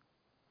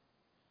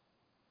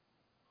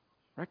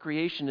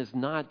 Recreation is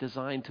not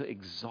designed to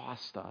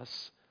exhaust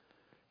us.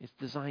 It's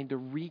designed to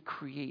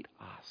recreate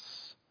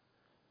us.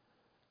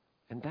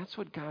 And that's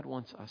what God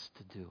wants us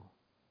to do.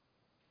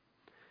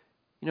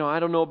 I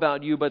don't know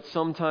about you, but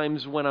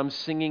sometimes when I'm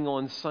singing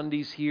on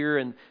Sundays here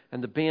and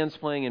the band's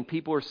playing and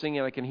people are singing,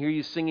 I can hear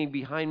you singing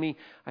behind me,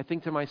 I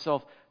think to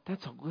myself,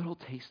 that's a little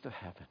taste of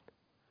heaven.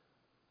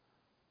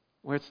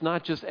 Where it's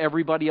not just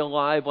everybody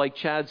alive, like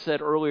Chad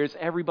said earlier, it's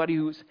everybody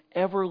who's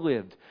ever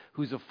lived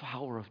who's a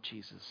follower of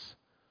Jesus.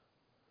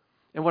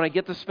 And when I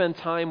get to spend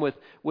time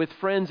with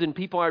friends and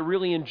people I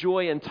really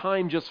enjoy, and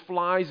time just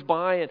flies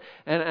by,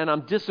 and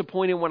I'm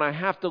disappointed when I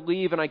have to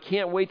leave, and I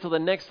can't wait till the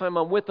next time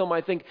I'm with them,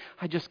 I think,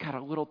 I just got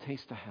a little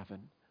taste of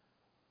heaven.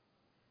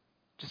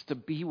 Just to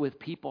be with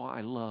people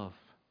I love.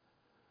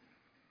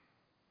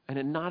 And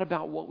it's not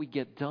about what we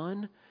get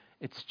done,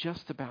 it's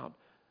just about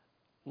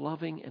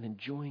loving and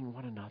enjoying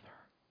one another.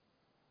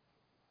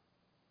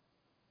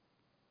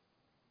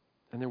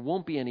 And there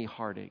won't be any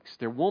heartaches.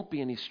 There won't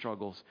be any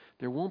struggles.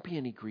 There won't be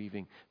any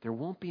grieving. There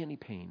won't be any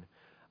pain.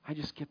 I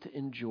just get to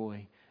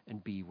enjoy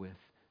and be with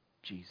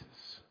Jesus.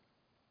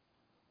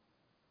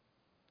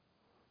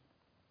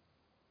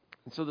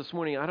 And so this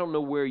morning, I don't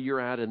know where you're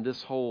at in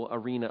this whole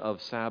arena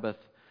of Sabbath.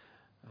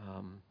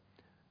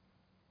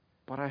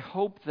 But I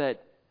hope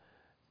that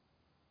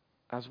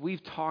as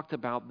we've talked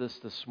about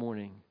this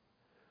morning,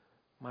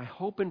 my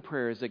hope and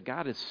prayer is that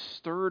God has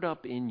stirred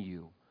up in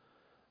you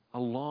a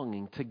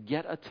longing to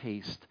get a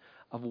taste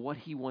of what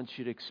He wants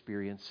you to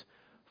experience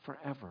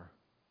forever.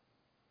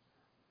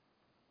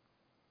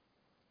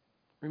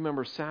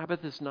 Remember,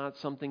 Sabbath is not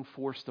something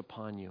forced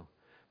upon you,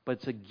 but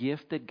it's a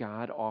gift that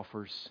God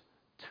offers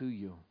to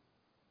you.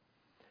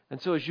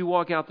 And so as you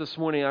walk out this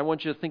morning, I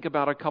want you to think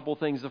about a couple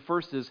things. The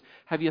first is,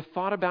 have you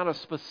thought about a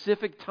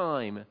specific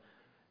time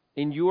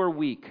in your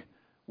week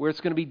where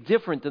it's going to be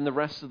different than the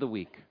rest of the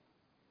week?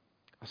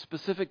 A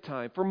specific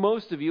time. For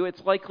most of you,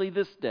 it's likely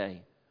this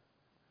day.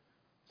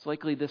 It's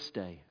likely this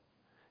day.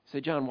 You say,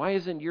 John, why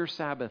isn't your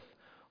Sabbath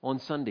on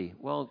Sunday?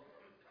 Well,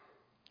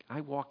 I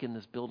walk in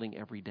this building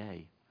every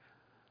day.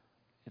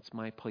 It's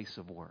my place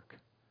of work.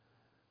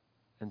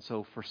 And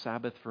so for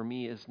Sabbath for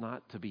me is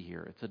not to be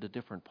here. It's at a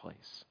different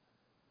place.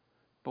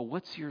 But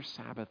what's your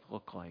Sabbath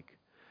look like?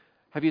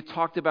 Have you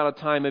talked about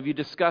a time? Have you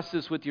discussed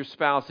this with your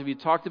spouse? Have you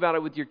talked about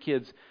it with your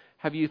kids?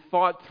 Have you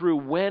thought through,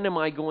 when am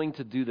I going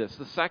to do this?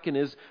 The second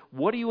is,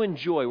 what do you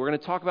enjoy? We're going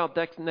to talk about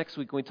that next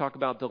week when we talk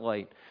about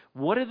delight.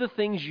 What are the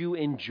things you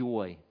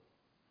enjoy?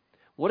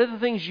 What are the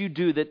things you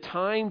do that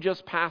time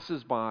just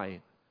passes by?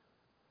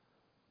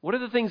 What are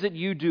the things that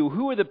you do?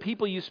 Who are the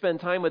people you spend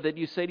time with that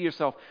you say to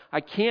yourself,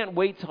 I can't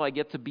wait till I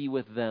get to be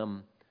with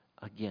them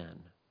again?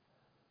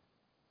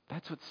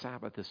 That's what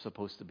Sabbath is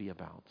supposed to be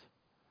about.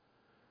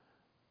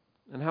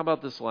 And how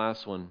about this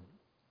last one?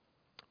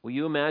 Will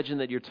you imagine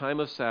that your time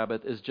of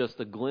Sabbath is just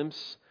a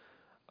glimpse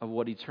of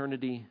what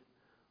eternity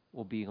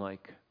will be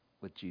like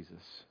with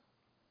Jesus?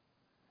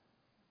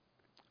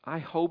 I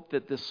hope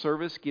that this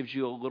service gives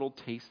you a little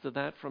taste of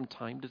that from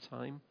time to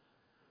time.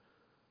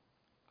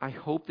 I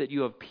hope that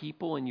you have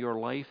people in your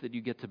life that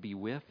you get to be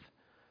with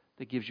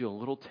that gives you a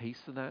little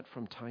taste of that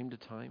from time to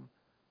time.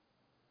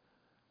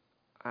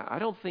 I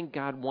don't think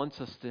God wants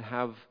us to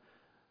have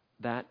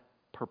that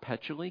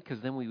perpetually,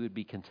 because then we would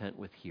be content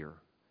with here.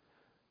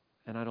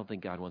 And I don't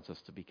think God wants us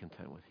to be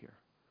content with here.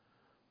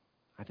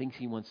 I think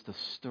He wants to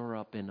stir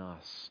up in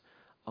us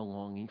a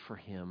longing for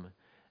Him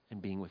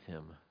and being with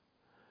Him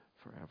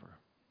forever.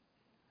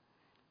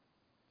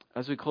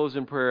 As we close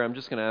in prayer, I'm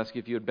just going to ask you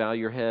if you would bow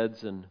your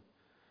heads, and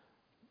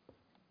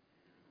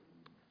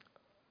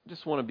I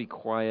just want to be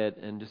quiet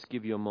and just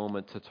give you a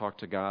moment to talk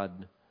to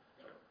God.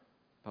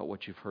 about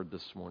what you've heard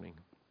this morning.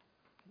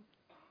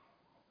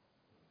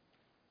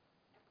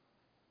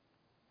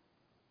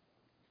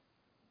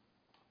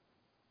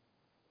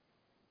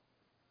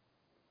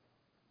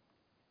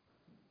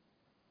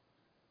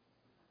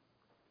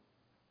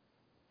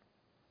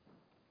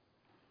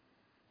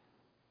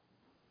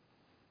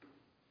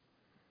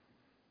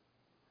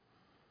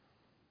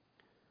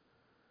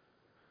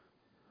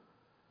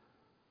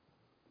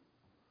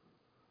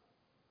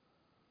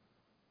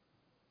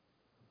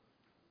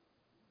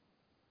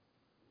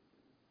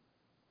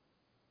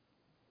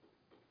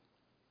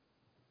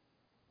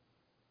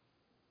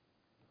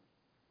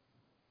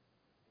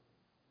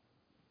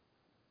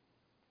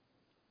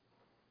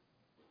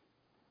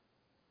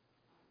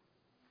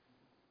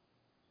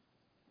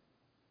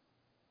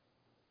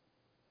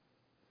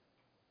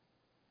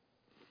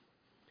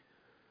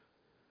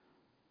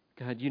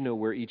 God, you know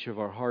where each of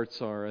our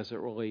hearts are as it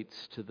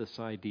relates to this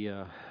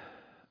idea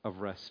of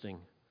resting.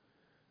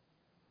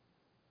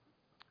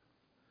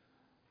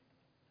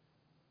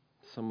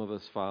 Some of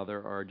us,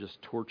 Father, are just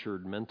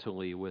tortured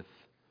mentally with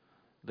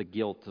the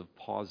guilt of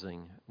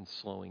pausing and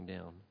slowing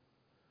down.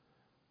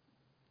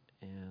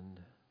 And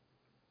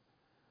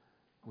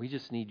we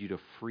just need you to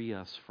free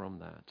us from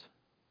that.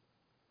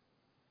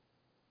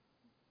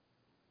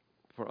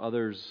 For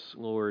others,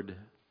 Lord,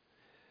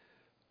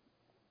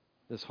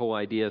 this whole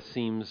idea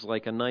seems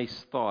like a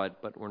nice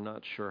thought, but we're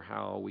not sure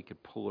how we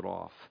could pull it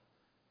off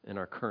in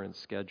our current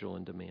schedule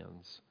and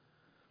demands.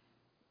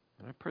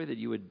 And I pray that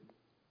you would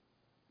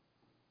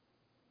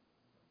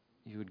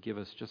give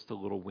us just a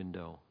little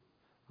window,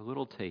 a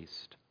little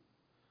taste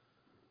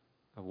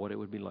of what it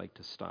would be like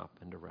to stop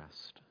and to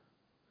rest.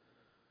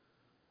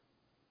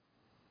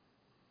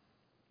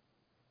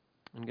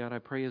 And God, I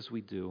pray as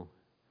we do,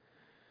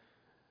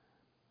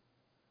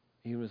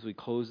 even as we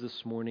close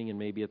this morning, and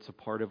maybe it's a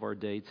part of our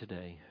day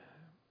today,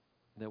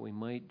 that we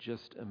might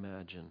just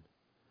imagine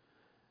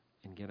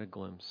and get a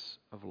glimpse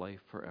of life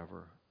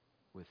forever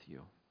with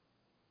you.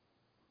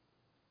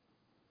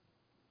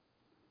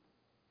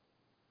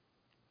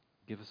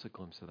 Give us a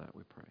glimpse of that,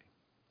 we pray.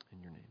 In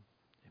your name.